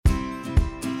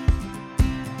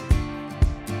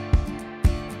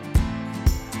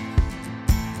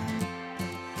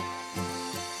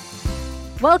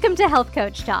Welcome to Health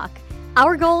Coach Talk.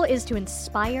 Our goal is to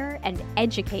inspire and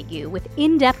educate you with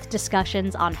in-depth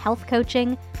discussions on health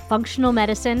coaching, functional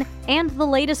medicine, and the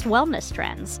latest wellness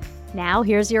trends. Now,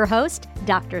 here's your host,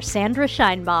 Dr. Sandra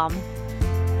Scheinbaum.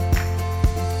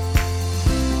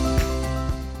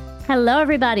 Hello,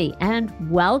 everybody, and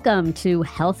welcome to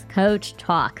Health Coach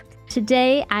Talk.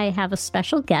 Today, I have a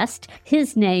special guest.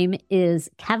 His name is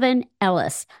Kevin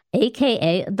Ellis,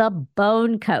 aka the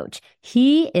Bone Coach.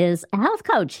 He is a health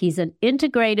coach. He's an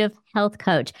integrative health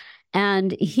coach.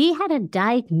 And he had a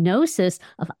diagnosis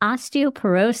of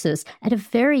osteoporosis at a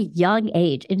very young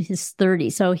age, in his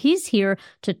 30s. So he's here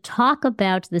to talk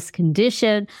about this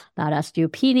condition, about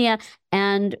osteopenia,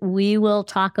 and we will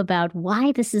talk about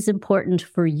why this is important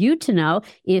for you to know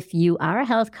if you are a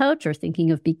health coach or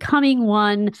thinking of becoming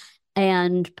one.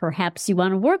 And perhaps you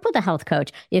want to work with a health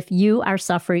coach if you are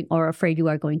suffering or afraid you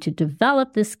are going to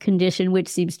develop this condition, which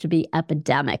seems to be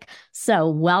epidemic. So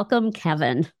welcome,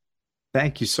 Kevin.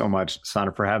 Thank you so much,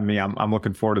 Sandi, for having me. I'm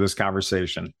looking forward to this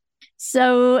conversation.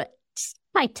 So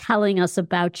by telling us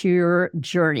about your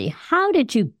journey, how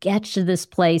did you get to this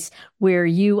place where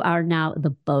you are now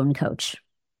the Bone Coach?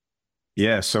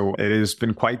 Yeah, so it has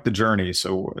been quite the journey.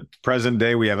 So present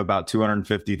day, we have about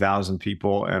 250,000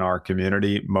 people in our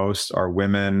community. Most are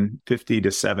women, 50 to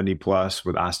 70 plus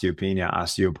with osteopenia,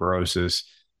 osteoporosis.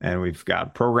 And we've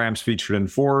got programs featured in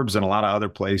Forbes and a lot of other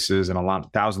places and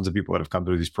thousands of people that have come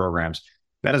through these programs.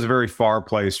 That is a very far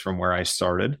place from where I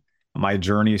started. My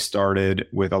journey started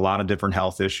with a lot of different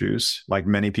health issues, like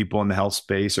many people in the health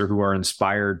space or who are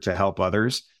inspired to help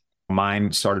others.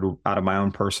 Mine started out of my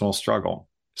own personal struggle.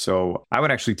 So I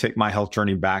would actually take my health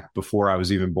journey back before I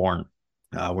was even born.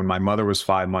 When my mother was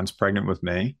 5 months pregnant with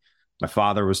me, my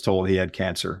father was told he had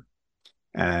cancer.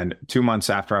 And 2 months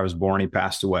after I was born, he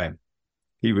passed away.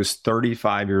 He was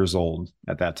 35 years old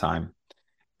at that time.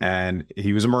 And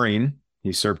he was a Marine.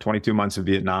 He served 22 months in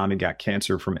Vietnam. He got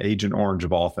cancer from Agent Orange,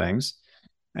 of all things.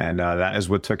 And that is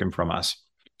what took him from us.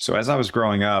 So as I was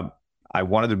growing up, I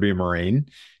wanted to be a Marine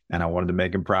and I wanted to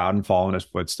make him proud and follow in his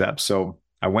footsteps. So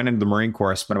I went into the Marine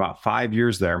Corps. I spent about 5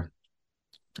 years there.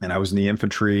 And I was in the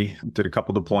infantry, did a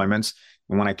couple deployments.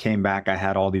 And when I came back, I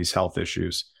had all these health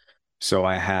issues. So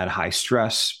I had high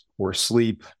stress, poor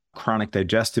sleep, chronic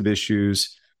digestive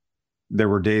issues. There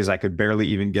were days I could barely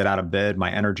even get out of bed.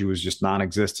 My energy was just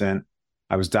non-existent.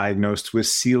 I was diagnosed with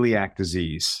celiac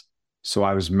disease. So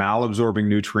I was malabsorbing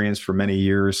nutrients for many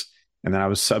years. And then I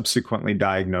was subsequently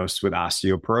diagnosed with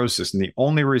osteoporosis. And the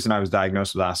only reason I was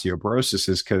diagnosed with osteoporosis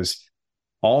is because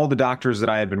all the doctors that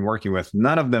I had been working with,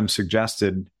 none of them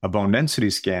suggested a bone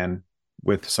density scan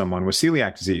with someone with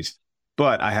celiac disease.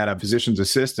 But I had a physician's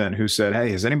assistant who said, "Hey,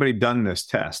 has anybody done this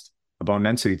test, a bone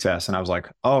density test?" And I was like,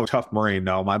 "Oh, tough Marine.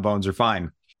 No, my bones are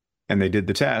fine." And they did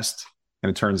the test.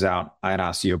 And it turns out I had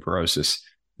osteoporosis.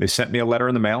 They sent me a letter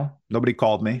in the mail. Nobody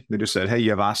called me. They just said, "Hey, you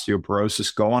have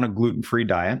osteoporosis. Go on a gluten-free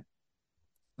diet."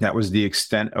 That was the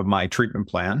extent of my treatment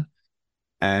plan.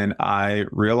 And I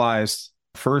realized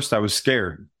first I was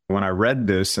scared. When I read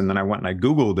this and then I went and I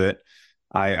Googled it,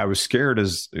 I was scared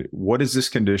as what is this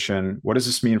condition? What does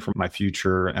this mean for my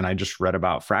future? And I just read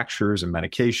about fractures and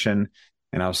medication.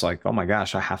 And I was like, oh my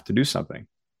gosh, I have to do something.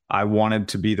 I wanted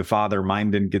to be the father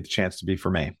mine didn't get the chance to be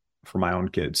for me, for my own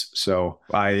kids. So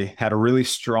I had a really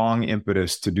strong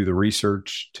impetus to do the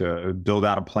research, to build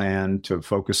out a plan, to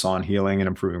focus on healing and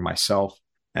improving myself.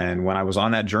 And when I was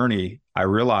on that journey, I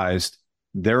realized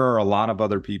there are a lot of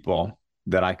other people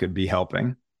that I could be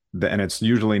helping. And it's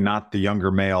usually not the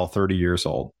younger male, 30 years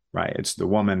old, right? It's the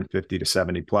woman, 50 to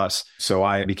 70 plus. So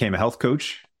I became a health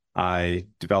coach. I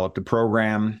developed a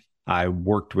program. I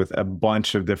worked with a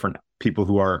bunch of different people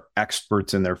who are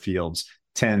experts in their fields,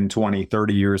 10, 20,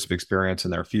 30 years of experience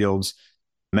in their fields.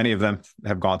 Many of them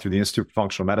have gone through the Institute for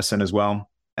Functional Medicine as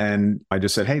well. And I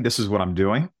just said, "Hey, this is what I'm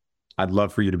doing. I'd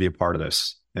love for you to be a part of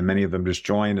this." And many of them just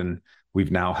joined, and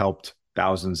we've now helped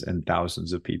thousands and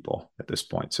thousands of people at this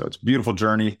point. So it's a beautiful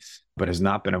journey, but has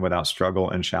not been without struggle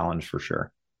and challenge for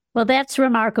sure. Well, that's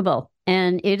remarkable.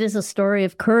 And it is a story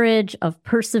of courage, of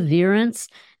perseverance,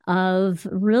 of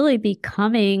really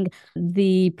becoming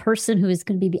the person who is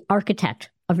going to be the architect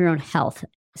of your own health.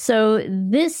 So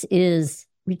this is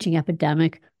reaching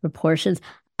epidemic proportions.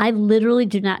 I literally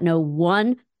do not know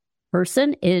one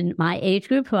person in my age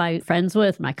group who I'm friends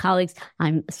with, my colleagues.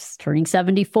 I'm turning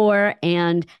 74,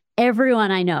 and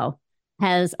everyone I know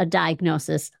has a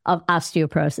diagnosis of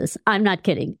osteoporosis. I'm not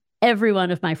kidding. Every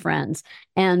one of my friends.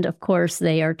 And of course,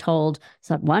 they are told,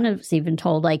 one is even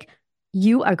told, like,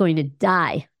 you are going to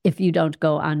die if you don't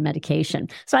go on medication.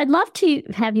 So I'd love to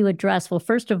have you address, well,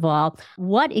 first of all,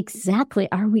 what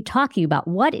exactly are we talking about?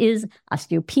 What is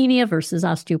osteopenia versus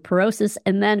osteoporosis?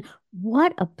 And then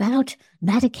what about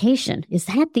medication? Is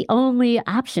that the only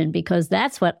option? Because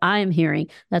that's what I'm hearing.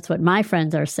 That's what my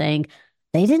friends are saying.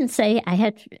 They didn't say I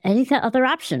had any other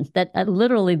option, that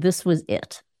literally this was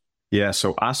it. Yeah,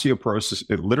 so osteoporosis,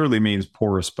 it literally means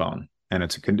porous bone. And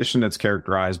it's a condition that's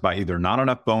characterized by either not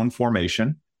enough bone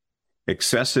formation,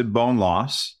 excessive bone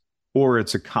loss, or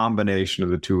it's a combination of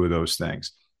the two of those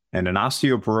things. And in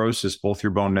osteoporosis, both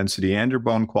your bone density and your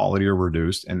bone quality are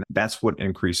reduced, and that's what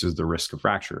increases the risk of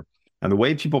fracture. And the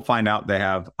way people find out they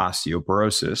have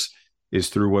osteoporosis is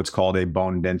through what's called a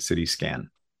bone density scan.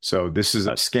 So this is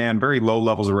a scan, very low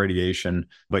levels of radiation,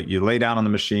 but you lay down on the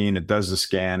machine, it does the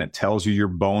scan, it tells you your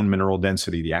bone mineral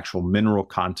density, the actual mineral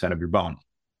content of your bone.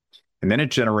 And then it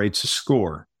generates a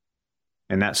score.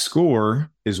 And that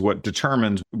score is what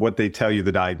determines what they tell you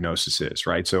the diagnosis is,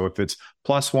 right? So if it's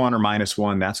 +1 or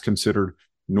 -1, that's considered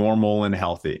normal and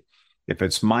healthy. If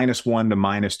it's -1 to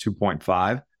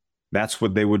 -2.5, that's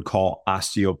what they would call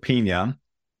osteopenia.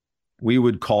 We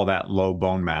would call that low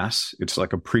bone mass. It's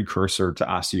like a precursor to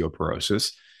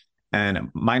osteoporosis.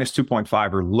 And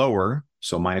 -2.5 or lower,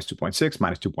 so -2.6,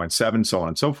 -2.7, so on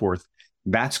and so forth,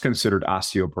 that's considered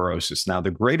osteoporosis. Now,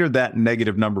 the greater that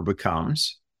negative number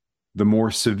becomes, the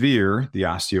more severe the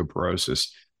osteoporosis.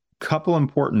 Couple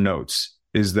important notes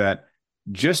is that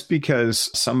just because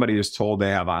somebody is told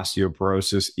they have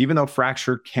osteoporosis, even though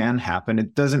fracture can happen,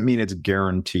 it doesn't mean it's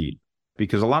guaranteed.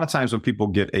 Because a lot of times when people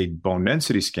get a bone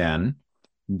density scan,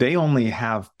 they only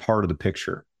have part of the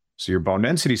picture. So your bone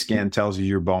density scan tells you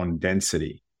your bone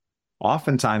density.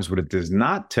 Oftentimes what it does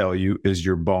not tell you is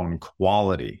your bone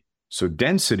quality. So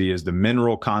density is the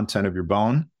mineral content of your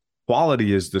bone.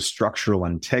 Quality is the structural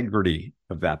integrity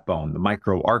of that bone, the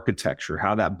microarchitecture,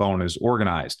 how that bone is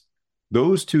organized.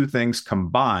 Those two things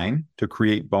combine to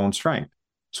create bone strength.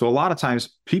 So a lot of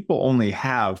times people only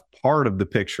have part of the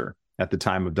picture at the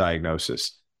time of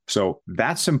diagnosis. So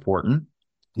that's important.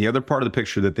 The other part of the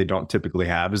picture that they don't typically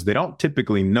have is they don't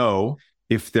typically know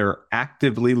if they're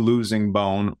actively losing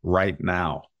bone right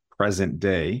now, present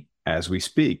day, as we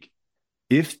speak.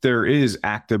 If there is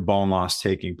active bone loss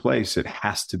taking place, it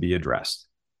has to be addressed.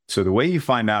 So the way you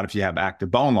find out if you have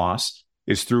active bone loss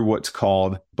is through what's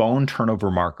called bone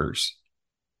turnover markers.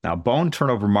 Now, bone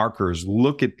turnover markers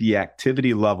look at the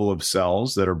activity level of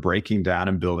cells that are breaking down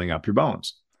and building up your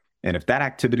bones. And if that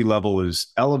activity level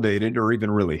is elevated or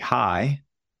even really high,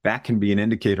 that can be an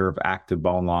indicator of active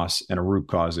bone loss and a root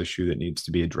cause issue that needs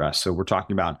to be addressed. So we're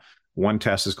talking about one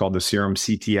test is called the serum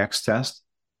CTX test.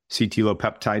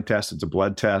 Cetylopeptide test. It's a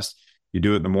blood test. You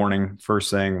do it in the morning,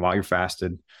 first thing while you're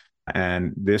fasted.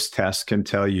 And this test can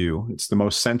tell you, it's the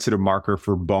most sensitive marker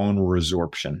for bone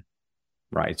resorption,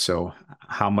 right? So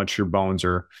how much your bones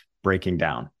are breaking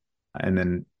down. And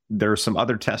then there are some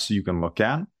other tests you can look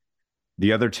at.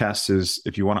 The other test is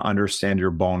if you want to understand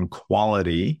your bone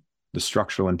quality, the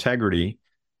structural integrity,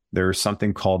 there's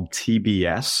something called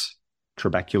TBS,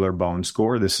 trabecular bone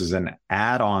score. This is an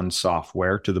add-on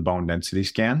software to the bone density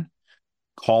scan.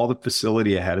 Call the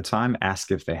facility ahead of time,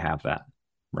 ask if they have that,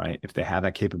 right? If they have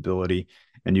that capability,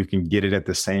 and you can get it at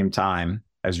the same time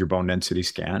as your bone density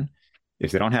scan.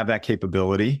 If they don't have that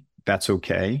capability, that's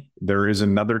okay. There is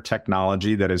another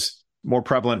technology that is more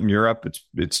prevalent in Europe.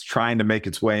 It's trying to make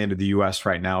its way into the US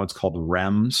right now. It's called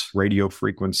REMS, radio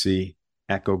frequency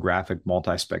echographic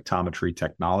multispectrometry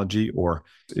technology, or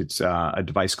it's a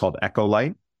device called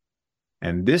EchoLight.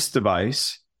 And this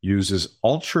device uses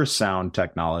ultrasound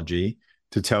technology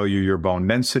to tell you your bone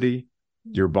density,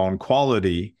 your bone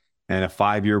quality, and a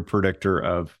 5-year predictor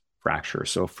of fracture,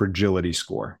 so fragility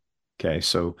score. Okay,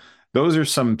 so those are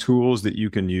some tools that you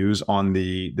can use on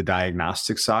the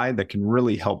diagnostic side that can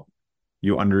really help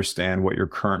you understand what your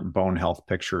current bone health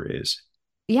picture is.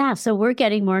 Yeah, so we're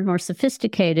getting more and more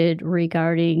sophisticated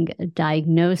regarding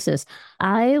diagnosis.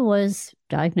 I was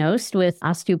diagnosed with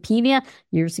osteopenia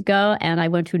years ago, and I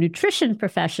went to a nutrition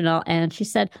professional, and she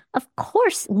said, of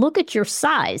course, look at your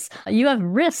size. You have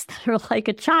wrists that are like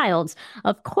a child's.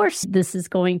 Of course, this is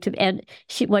going to, and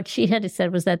what she had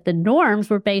said was that the norms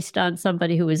were based on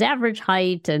somebody who was average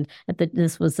height, and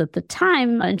this was at the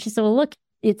time. And she said, well, look,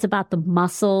 it's about the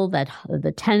muscle, that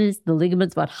the tendons, the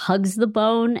ligaments, what hugs the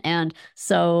bone. And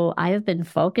so I have been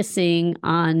focusing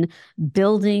on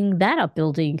building that up,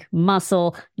 building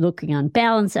muscle, looking on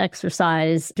balance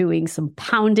exercise, doing some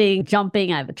pounding,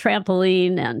 jumping. I have a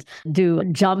trampoline and do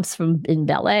jumps in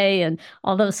ballet and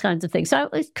all those kinds of things. So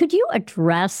could you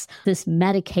address this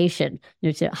medication?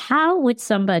 How would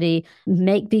somebody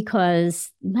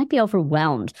because you might be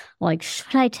overwhelmed. Like,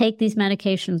 should I take these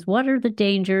medications? What are the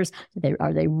dangers?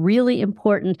 Are they really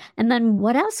important? And then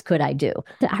what else could I do?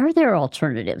 Are there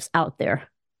alternatives out there?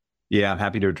 Yeah, I'm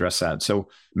happy to address that. So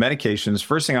medications,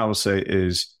 first thing I will say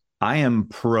is I am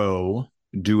pro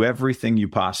do everything you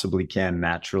possibly can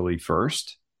naturally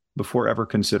first before ever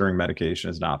considering medication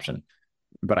as an option.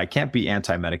 But I can't be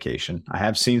anti-medication. I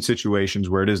have seen situations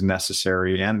where it is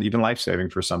necessary and even life-saving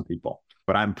for some people.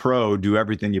 But I'm pro do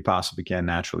everything you possibly can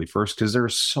naturally first, because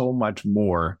there's so much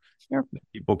more that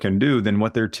people can do than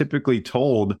what they're typically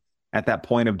told at that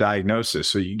point of diagnosis.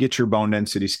 So you get your bone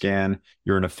density scan,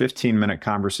 you're in a 15-minute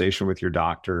conversation with your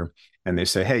doctor, and they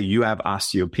say, hey, you have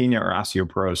osteopenia or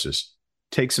osteoporosis.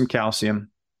 Take some calcium,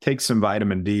 take some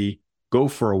vitamin D, go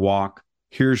for a walk.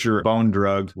 Here's your bone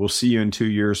drug. We'll see you in 2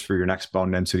 years for your next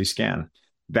bone density scan.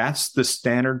 That's the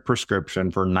standard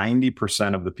prescription for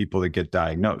 90% of the people that get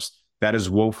diagnosed. That is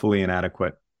woefully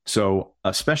inadequate. So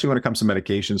especially when it comes to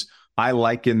medications, I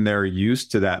liken their use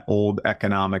to that old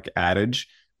economic adage,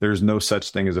 there's no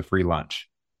such thing as a free lunch,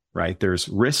 right? There's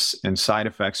risks and side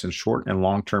effects and short and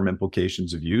long-term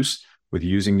implications of use with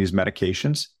using these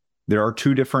medications. There are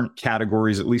two different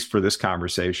categories, at least for this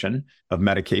conversation, of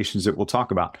medications that we'll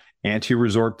talk about: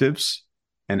 anti-resorptives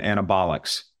and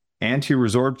anabolics.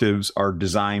 Anti-resorptives are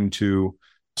designed to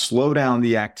slow down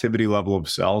the activity level of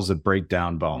cells that break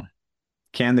down bone.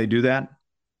 Can they do that?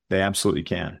 They absolutely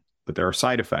can. But there are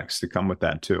side effects that come with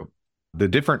that too. The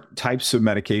different types of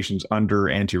medications under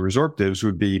anti-resorptives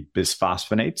would be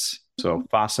bisphosphonates. So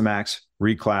Fosamax,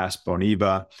 Reclast,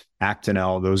 Boniva,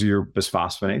 Actonel, those are your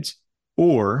bisphosphonates.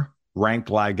 Or rank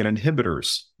ligand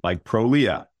inhibitors like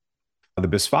Prolia. The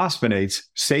bisphosphonates,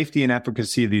 safety and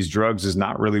efficacy of these drugs is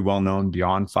not really well known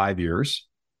beyond 5 years.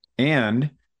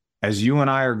 And as you and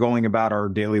I are going about our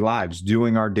daily lives,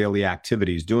 doing our daily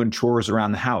activities, doing chores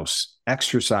around the house,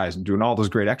 exercise, and doing all those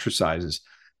great exercises,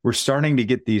 we're starting to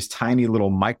get these tiny little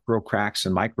micro cracks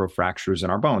and micro fractures in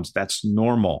our bones. That's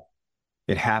normal.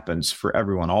 It happens for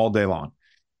everyone all day long.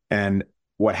 And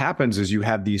what happens is you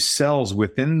have these cells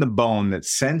within the bone that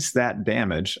sense that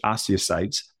damage,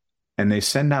 osteocytes, and they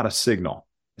send out a signal.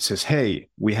 It says, hey,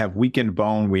 we have weakened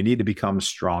bone. We need to become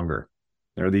stronger.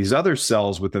 There are these other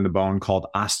cells within the bone called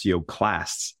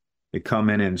osteoclasts that come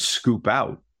in and scoop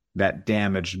out that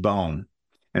damaged bone.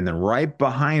 And then right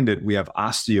behind it, we have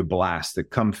osteoblasts that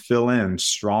come fill in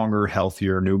stronger,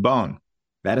 healthier new bone.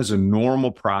 That is a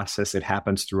normal process that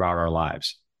happens throughout our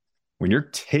lives. When you're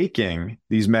taking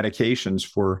these medications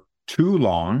for too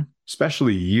long,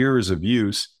 especially years of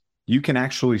use, you can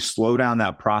actually slow down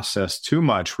that process too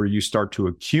much where you start to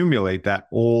accumulate that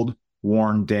old,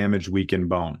 worn, damaged, weakened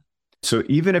bone. So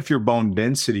even if your bone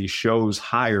density shows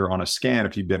higher on a scan,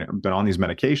 if you've been on these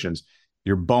medications,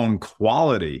 your bone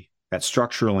quality, that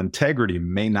structural integrity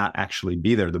may not actually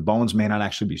be there. The bones may not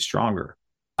actually be stronger.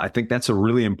 I think that's a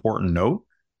really important note.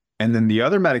 And then the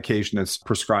other medication that's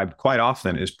prescribed quite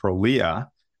often is Prolia.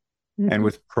 Mm-hmm. And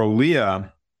with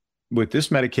Prolia, with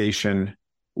this medication,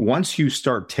 once you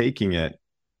start taking it,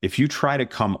 if you try to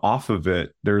come off of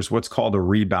it, there's what's called a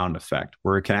rebound effect,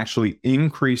 where it can actually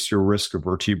increase your risk of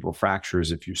vertebral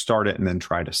fractures if you start it and then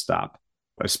try to stop,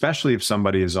 especially if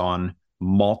somebody is on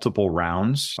multiple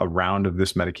rounds. A round of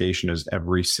this medication is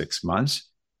every 6 months.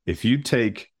 If you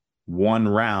take one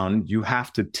round, you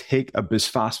have to take a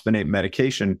bisphosphonate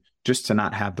medication just to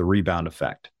not have the rebound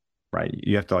effect, right?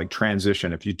 You have to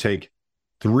transition. If you take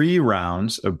 3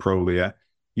 rounds of Prolia,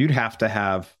 you'd have to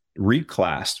have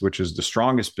Reclast, which is the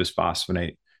strongest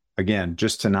bisphosphonate, again,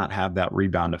 just to not have that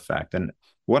rebound effect. And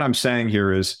what I'm saying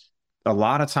here is a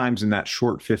lot of times in that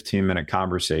short 15-minute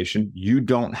conversation, you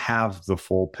don't have the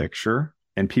full picture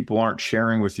and people aren't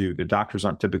sharing with you. The doctors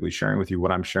aren't typically sharing with you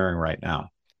what I'm sharing right now.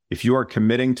 If you are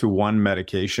committing to one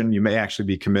medication, you may actually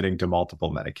be committing to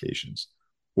multiple medications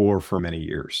or for many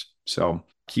years. So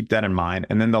keep that in mind.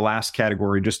 And then the last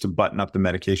category, just to button up the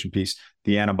medication piece,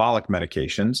 the anabolic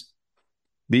medications.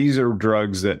 These are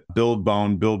drugs that build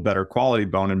bone, build better quality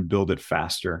bone, and build it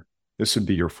faster. This would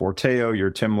be your Forteo, your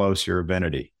Tymlos, your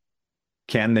Avinity.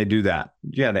 Can they do that?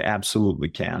 Yeah, they absolutely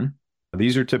can.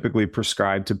 These are typically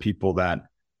prescribed to people that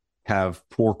have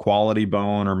poor quality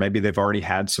bone, or maybe they've already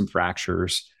had some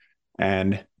fractures,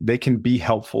 and they can be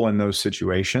helpful in those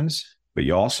situations. But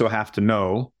you also have to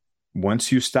know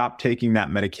Once you stop taking that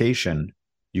medication,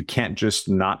 you can't just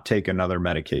not take another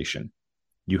medication.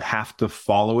 You have to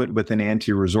follow it with an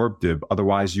anti-resorptive.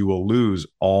 Otherwise, you will lose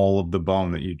all of the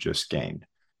bone that you just gained.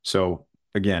 So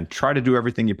again, try to do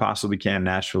everything you possibly can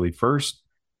naturally first.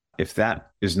 If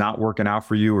that is not working out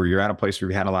for you, or you're at a place where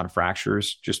you've had a lot of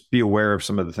fractures, just be aware of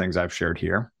some of the things I've shared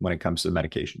here when it comes to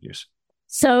medication use.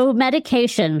 So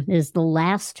medication is the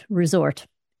last resort,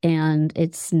 and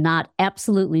it's not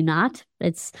absolutely not.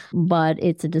 But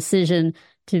it's a decision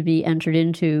to be entered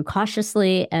into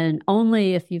cautiously, and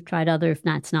only if you've tried if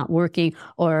that's not working,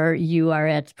 or you are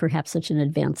at perhaps such an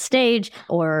advanced stage,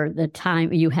 or the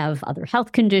time you have other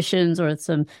health conditions, or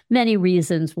many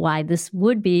reasons why this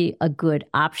would be a good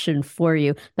option for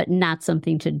you, but not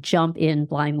something to jump in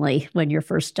blindly when you're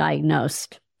first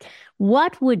diagnosed.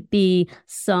 What would be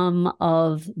some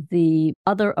of the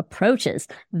other approaches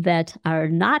that are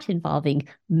not involving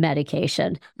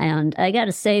medication? And I got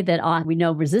to say that we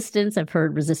know resistance. I've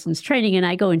heard resistance training, and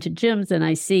I go into gyms and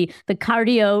I see the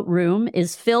cardio room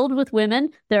is filled with women.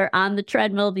 They're on the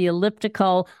treadmill, the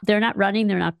elliptical. They're not running,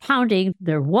 they're not pounding,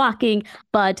 they're walking,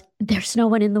 but there's no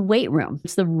one in the weight room.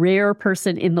 It's the rare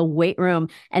person in the weight room.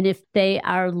 And if they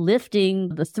are lifting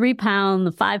the 3-pound,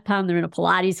 the 5-pound, they're in a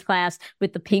Pilates class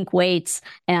with the pink weights,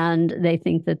 and they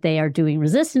think that they are doing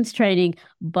resistance training,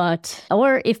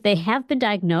 or if they have been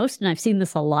diagnosed, and I've seen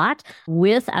this a lot,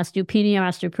 with osteopenia or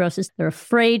osteoporosis, they're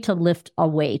afraid to lift a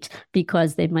weight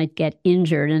because they might get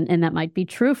injured. And that might be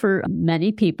true for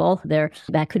many people.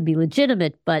 That could be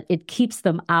legitimate, but it keeps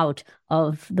them out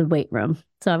of the weight room.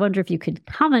 So I wonder if you could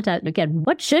comment on, again,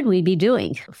 what should we be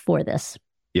doing for this?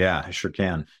 Yeah, I sure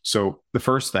can. So the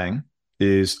first thing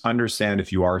is understand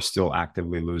if you are still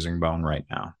actively losing bone right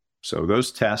now. So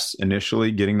those tests,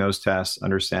 initially getting those tests,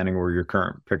 understanding where your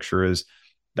current picture is,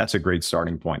 that's a great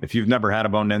starting point. If you've never had a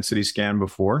bone density scan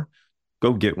before,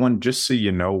 go get one just so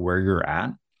you know where you're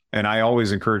at. And I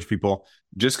always encourage people,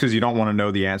 just because you don't want to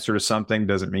know the answer to something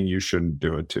doesn't mean you shouldn't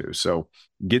do it too. So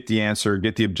get the answer,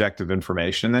 get the objective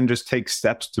information, and then just take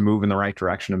steps to move in the right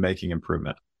direction of making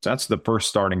improvement. So that's the first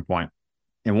starting point.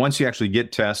 And once you actually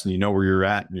get tests and you know where you're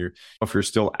at, and if you're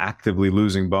still actively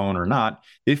losing bone or not,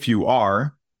 if you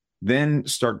are, then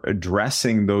start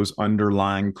addressing those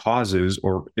underlying causes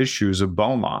or issues of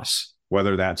bone loss,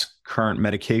 whether that's current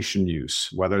medication use,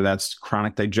 whether that's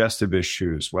chronic digestive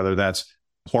issues, whether that's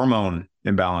hormone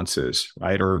imbalances,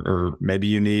 right? Or maybe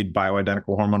you need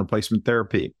bioidentical hormone replacement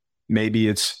therapy. Maybe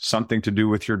it's something to do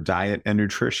with your diet and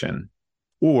nutrition,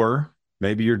 or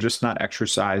maybe you're just not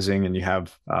exercising and you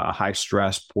have high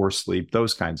stress, poor sleep,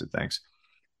 those kinds of things.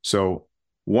 So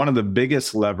one of the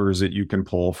biggest levers that you can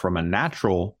pull from a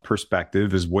natural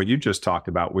perspective is what you just talked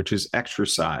about, which is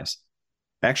exercise.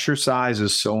 Exercise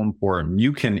is so important.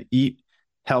 You can eat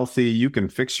healthy, you can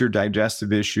fix your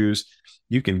digestive issues,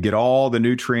 you can get all the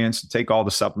nutrients, take all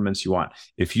the supplements you want.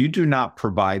 If you do not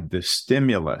provide the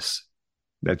stimulus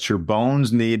that your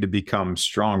bones need to become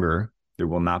stronger, they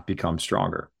will not become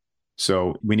stronger.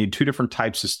 So we need two different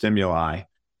types of stimuli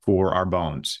for our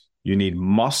bones. You need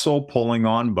muscle pulling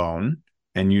on bone,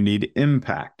 and you need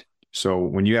impact. So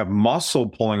when you have muscle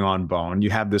pulling on bone, you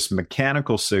have this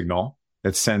mechanical signal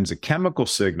that sends a chemical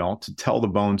signal to tell the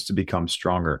bones to become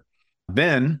stronger.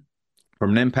 Then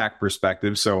from an impact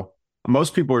perspective, so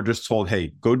most people are just told,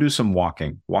 hey, go do some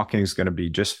walking. Walking is going to be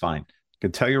just fine. I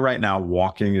can tell you right now,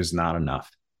 walking is not enough.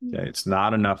 Okay? It's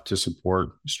not enough to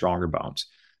support stronger bones.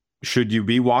 Should you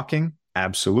be walking?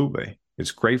 Absolutely.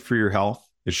 It's great for your health.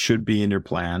 It should be in your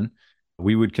plan.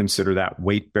 We would consider that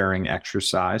weight-bearing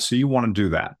exercise. So you want to do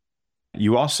that.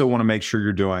 You also want to make sure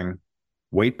you're doing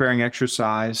weight-bearing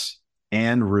exercise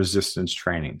and resistance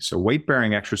training. So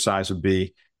weight-bearing exercise would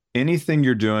be anything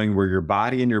you're doing where your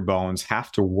body and your bones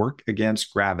have to work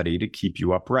against gravity to keep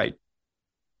you upright.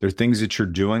 There are things that you're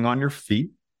doing on your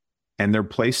feet, and they're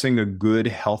placing a good,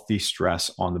 healthy stress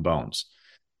on the bones.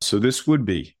 So this would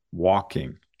be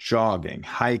walking, jogging,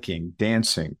 hiking,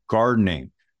 dancing,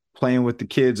 gardening, playing with the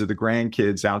kids or the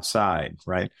grandkids outside,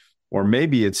 right? Or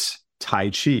maybe it's Tai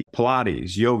Chi,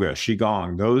 Pilates, yoga,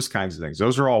 Qigong, those kinds of things.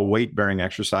 Those are all weight-bearing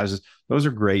exercises. Those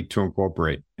are great to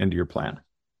incorporate into your plan.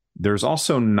 There's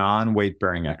also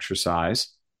non-weight-bearing exercise,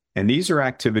 and these are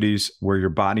activities where your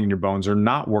body and your bones are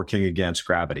not working against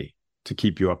gravity to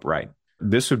keep you upright.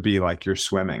 This would be like you're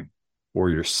swimming or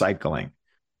you're cycling,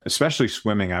 especially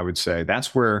swimming, I would say.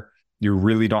 That's where you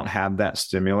really don't have that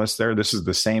stimulus there. This is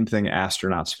the same thing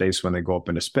astronauts face when they go up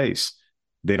into space.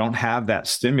 They don't have that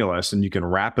stimulus, and you can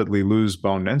rapidly lose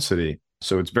bone density.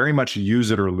 So it's very much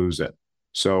use it or lose it.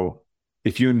 So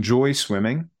if you enjoy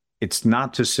swimming, it's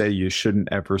not to say you shouldn't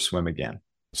ever swim again.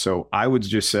 So I would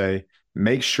just say,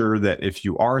 make sure that if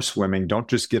you are swimming, don't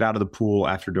just get out of the pool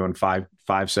after doing five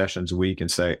sessions a week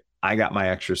and say, I got my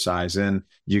exercise in.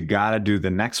 You got to do the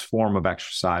next form of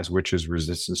exercise, which is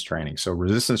resistance training. So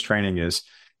resistance training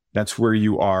that's where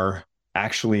you are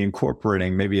actually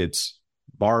incorporating, maybe it's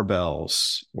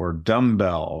barbells or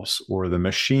dumbbells or the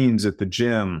machines at the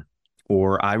gym,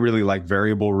 or I really like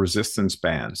variable resistance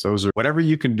bands. Those are whatever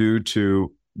you can do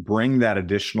to bring that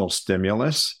additional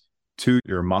stimulus to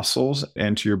your muscles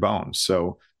and to your bones.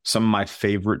 So some of my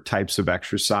favorite types of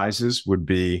exercises would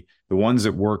be the ones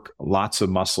that work lots of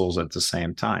muscles at the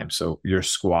same time. So your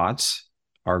squats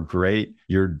are great.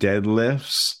 Your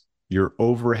deadlifts, your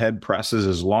overhead presses,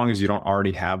 as long as you don't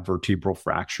already have vertebral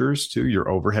fractures too, your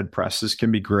overhead presses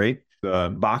can be great.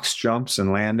 The box jumps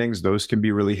and landings, those can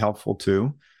be really helpful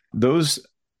too. Those,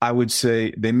 I would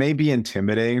say, they may be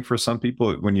intimidating for some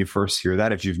people when you first hear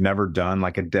that. If you've never done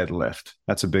like a deadlift,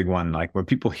 that's a big one. Like when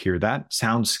people hear that, it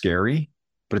sounds scary,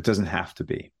 but it doesn't have to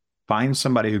be. Find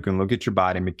somebody who can look at your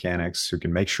body mechanics, who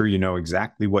can make sure you know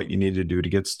exactly what you need to do to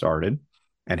get started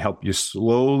and help you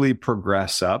slowly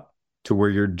progress up to where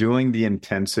you're doing the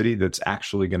intensity that's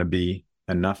actually going to be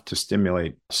enough to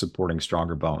stimulate supporting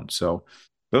stronger bones. So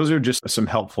those are just some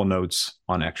helpful notes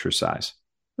on exercise.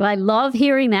 Well, I love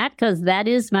hearing that because that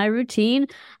is my routine.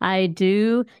 I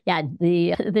do,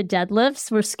 the deadlifts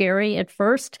were scary at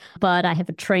first, but I have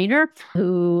a trainer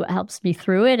who helps me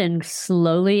through it and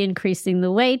slowly increasing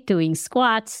the weight, doing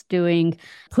squats, doing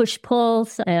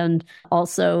push-pulls, and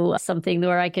also something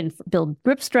where I can build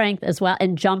grip strength as well.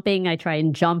 And jumping, I try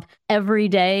and jump every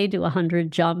day, do 100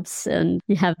 jumps, and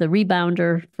you have the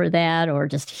rebounder for that, or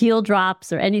just heel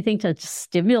drops or anything to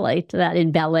stimulate that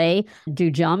in ballet,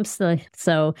 do jumps.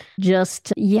 So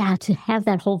just, to have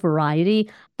that whole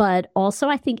variety. But also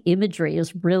I think imagery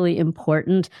is really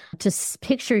important to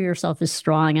picture yourself as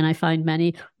strong. And I find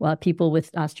many people with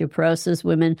osteoporosis,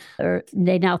 women,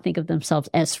 they now think of themselves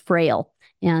as frail.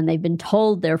 And they've been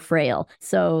told they're frail.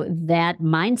 So that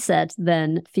mindset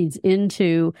then feeds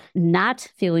into not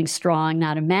feeling strong,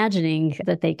 not imagining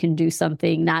that they can do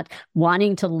something, not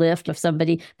wanting to lift. If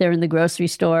they're in the grocery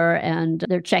store and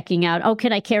they're checking out, oh,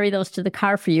 can I carry those to the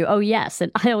car for you? Oh, yes.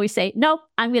 And I always say, nope,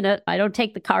 I don't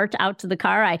take the cart out to the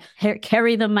car. I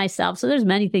carry them myself. So there's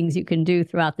many things you can do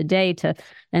throughout the day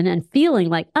and then feeling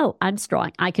like, oh, I'm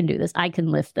strong. I can do this. I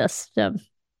can lift this.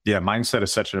 Yeah, mindset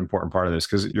is such an important part of this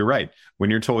because you're right.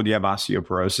 When you're told you have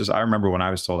osteoporosis, I remember when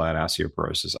I was told I had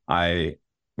osteoporosis,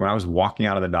 when I was walking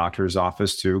out of the doctor's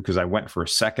office too, because I went for a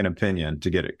second opinion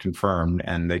to get it confirmed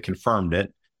and they confirmed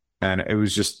it. And it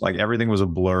was just like everything was a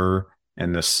blur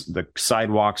and the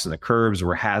sidewalks and the curbs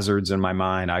were hazards in my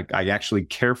mind. I actually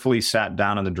carefully sat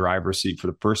down in the driver's seat for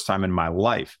the first time in my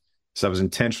life. So I was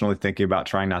intentionally thinking about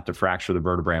trying not to fracture the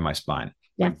vertebrae in my spine.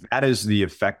 Yeah. Like that is the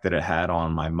effect that it had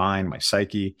on my mind, my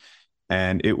psyche.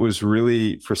 And it was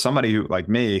really for somebody like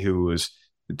me, who was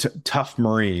tough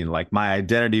Marine, like my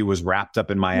identity was wrapped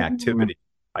up in my activity,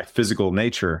 my physical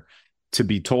nature, to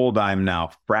be told I'm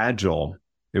now fragile.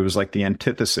 It was like the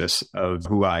antithesis of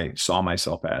who I saw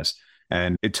myself as.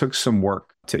 And it took some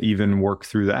work to even work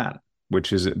through that,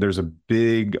 which is there's a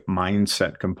big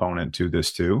mindset component to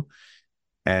this too.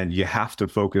 And you have to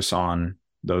focus on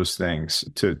those things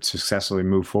to successfully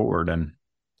move forward. And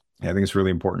I think it's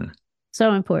really important.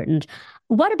 So important.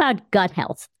 What about gut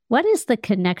health? What is the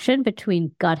connection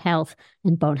between gut health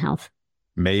and bone health?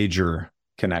 Major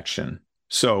connection.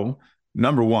 So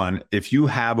number one, if you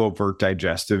have overt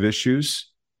digestive issues,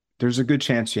 there's a good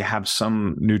chance you have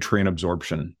some nutrient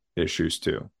absorption issues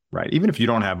too, right? Even if you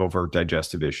don't have overt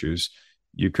digestive issues,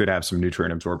 you could have some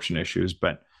nutrient absorption issues.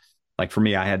 But like for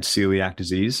me, I had celiac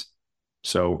disease.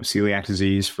 So celiac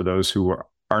disease, for those who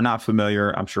are not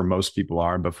familiar, I'm sure most people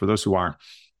are, but for those who aren't,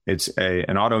 it's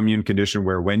an autoimmune condition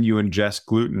where when you ingest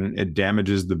gluten, it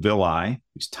damages the villi,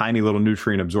 these tiny little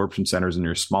nutrient absorption centers in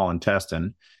your small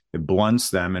intestine. It blunts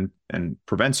them and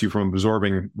prevents you from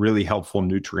absorbing really helpful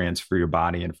nutrients for your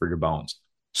body and for your bones.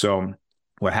 So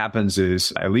what happens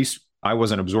is, at least I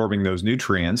wasn't absorbing those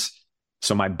nutrients.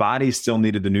 So my body still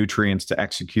needed the nutrients to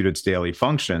execute its daily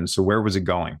function. So where was it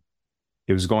going?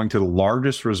 It was going to the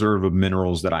largest reserve of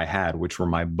minerals that I had, which were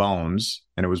my bones,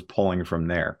 and it was pulling from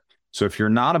there. So if you're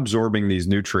not absorbing these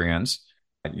nutrients,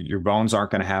 your bones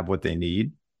aren't going to have what they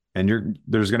need, and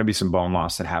there's going to be some bone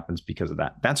loss that happens because of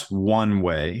that. That's one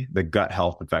way that gut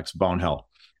health affects bone health.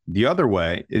 The other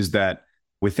way is that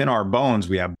within our bones,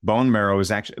 we have bone marrow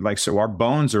is actually so our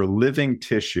bones are living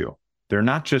tissue. They're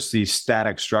not just these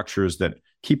static structures that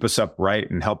keep us upright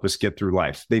and help us get through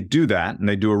life. They do that and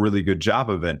they do a really good job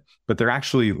of it, but they're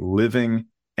actually living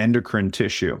endocrine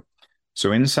tissue.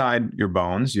 So inside your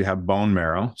bones, you have bone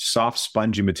marrow, soft,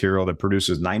 spongy material that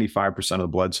produces 95% of the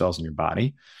blood cells in your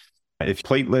body. If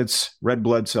platelets, red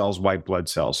blood cells, white blood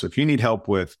cells. So if you need help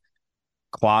with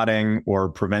clotting or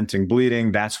preventing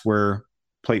bleeding, that's where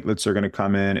platelets are going to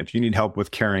come in. If you need help with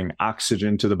carrying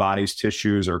oxygen to the body's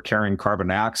tissues or carrying carbon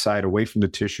dioxide away from the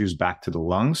tissues back to the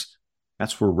lungs,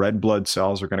 that's where red blood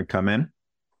cells are going to come in.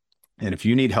 And if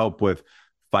you need help with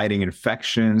fighting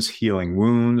infections, healing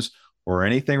wounds, or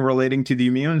anything relating to the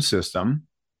immune system,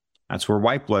 that's where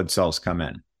white blood cells come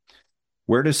in.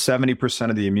 Where does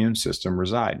 70% of the immune system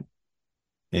reside?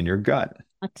 In your gut,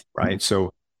 right?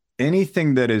 So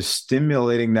anything that is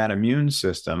stimulating that immune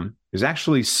system is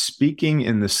actually speaking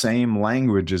in the same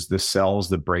language as the cells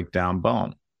that break down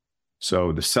bone.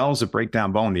 So the cells that break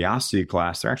down bone, the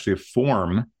osteoclasts, they're actually a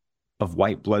form of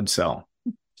white blood cell.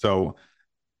 So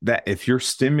that if you're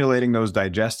stimulating those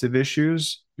digestive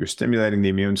issues, you're stimulating the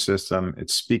immune system,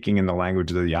 it's speaking in the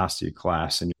language of the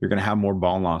osteoclast, and you're going to have more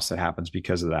bone loss that happens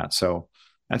because of that. So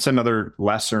that's another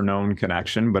lesser known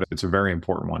connection, but it's a very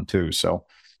important one too. So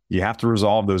you have to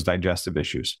resolve those digestive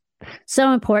issues.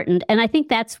 So important. And I think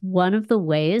that's one of the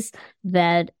ways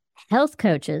that health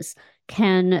coaches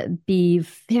can be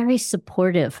very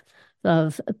supportive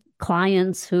of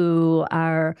clients who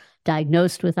are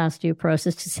diagnosed with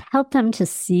osteoporosis, to help them to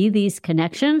see these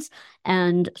connections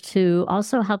and to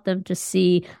also help them to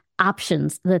see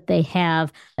options that they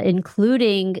have,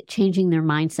 including changing their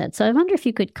mindset. So I wonder if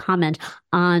you could comment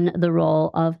on the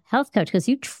role of health coach, because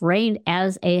you trained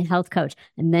as a health coach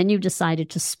and then you decided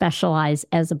to specialize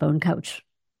as a bone coach.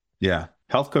 Yeah.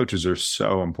 Health coaches are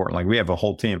so important. Like we have a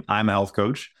whole team. I'm a health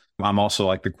coach. I'm also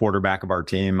like the quarterback of our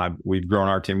team. We've grown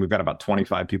our team. We've got about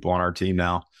 25 people on our team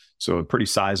now. So a pretty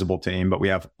sizable team, but we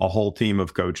have a whole team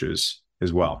of coaches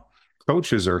as well.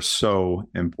 Coaches are so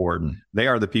important. They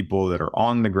are the people that are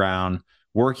on the ground,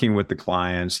 working with the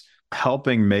clients,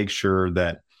 helping make sure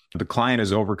that the client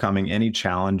is overcoming any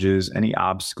challenges, any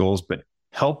obstacles, but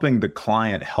helping the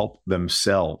client help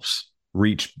themselves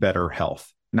reach better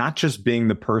health. Not just being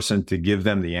the person to give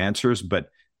them the answers, but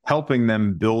helping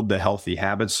them build the healthy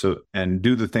habits and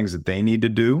do the things that they need to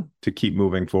do to keep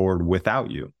moving forward without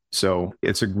you. So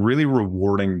it's a really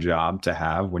rewarding job to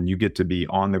have when you get to be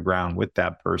on the ground with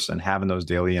that person, having those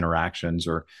daily interactions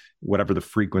or whatever the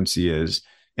frequency is,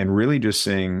 and really just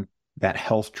seeing that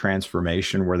health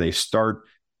transformation where they start,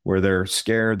 where they're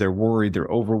scared, they're worried, they're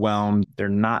overwhelmed, they're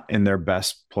not in their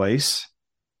best place.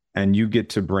 And you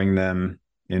get to bring them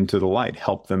into the light,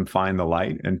 help them find the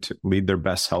light and to lead their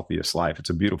best, healthiest life. It's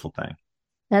a beautiful thing.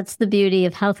 That's the beauty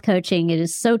of health coaching. It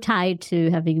is so tied to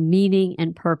having meaning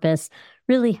and purpose,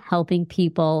 really helping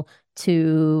people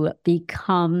to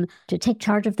take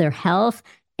charge of their health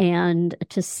and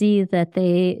to see that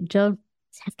they don't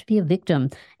have to be a victim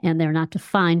and they're not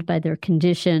defined by their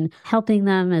condition, helping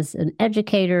them as an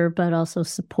educator, but also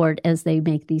support as they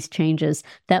make these changes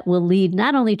that will lead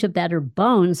not only to better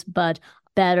bones, but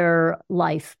better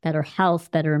life, better health,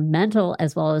 better mental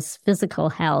as well as physical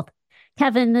health.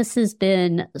 Kevin, this has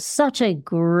been such a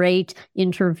great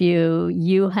interview.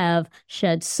 You have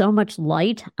shed so much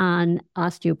light on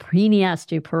osteopenia,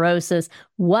 osteoporosis,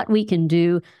 what we can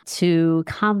do to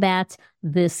combat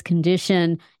this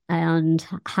condition, and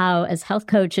how, as health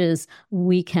coaches,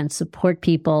 we can support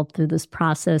people through this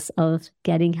process of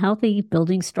getting healthy,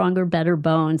 building stronger, better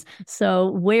bones.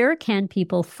 So where can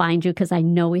people find you? Because I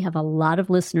know we have a lot of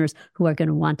listeners who are going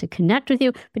to want to connect with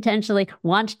you, potentially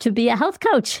want to be a health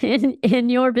coach in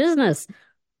your business.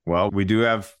 Well, we do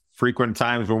have frequent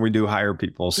times when we do hire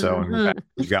people. So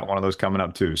we've got one of those coming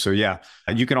up too. So yeah,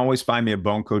 you can always find me at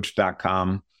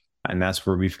bonecoach.com. And that's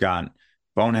where we've got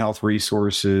bone health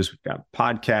resources, we've got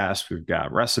podcasts, we've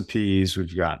got recipes,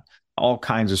 we've got all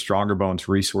kinds of Stronger Bones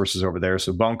resources over there.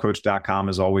 So bonecoach.com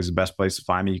is always the best place to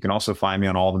find me. You can also find me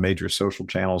on all the major social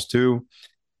channels too.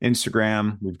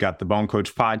 Instagram, we've got the Bone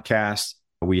Coach podcast.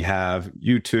 We have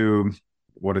YouTube.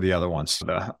 What are the other ones?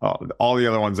 All the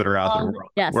other ones that are out there.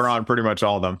 Yes. We're on pretty much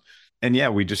all of them. And yeah,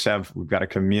 we've got a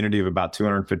community of about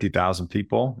 250,000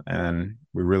 people, and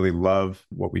we really love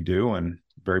what we do and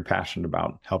very passionate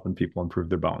about helping people improve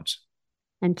their bones.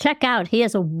 And he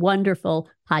has a wonderful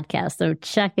podcast. So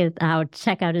check it out.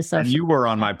 Check out his social. And you were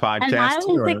on my podcast and I too.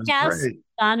 was the guest.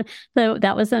 So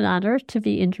that was an honor to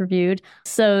be interviewed.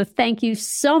 So thank you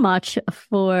so much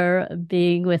for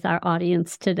being with our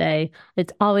audience today.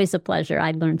 It's always a pleasure.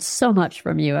 I learned so much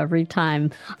from you every time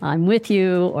I'm with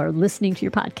you or listening to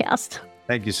your podcast.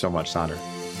 Thank you so much, Sandra.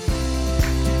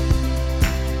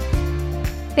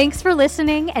 Thanks for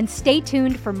listening, and stay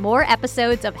tuned for more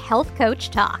episodes of Health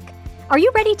Coach Talk. Are you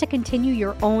ready to continue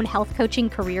your own health coaching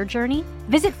career journey?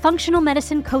 Visit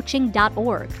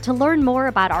functionalmedicinecoaching.org to learn more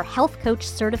about our health coach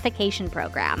certification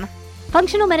program.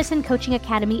 Functional Medicine Coaching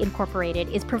Academy Incorporated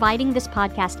is providing this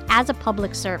podcast as a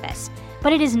public service,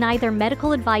 but it is neither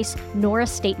medical advice nor a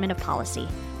statement of policy.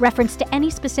 Reference to any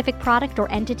specific product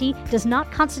or entity does not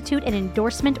constitute an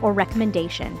endorsement or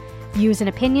recommendation. Views and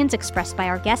opinions expressed by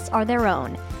our guests are their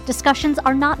own. Discussions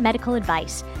are not medical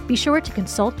advice. Be sure to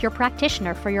consult your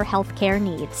practitioner for your healthcare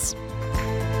needs.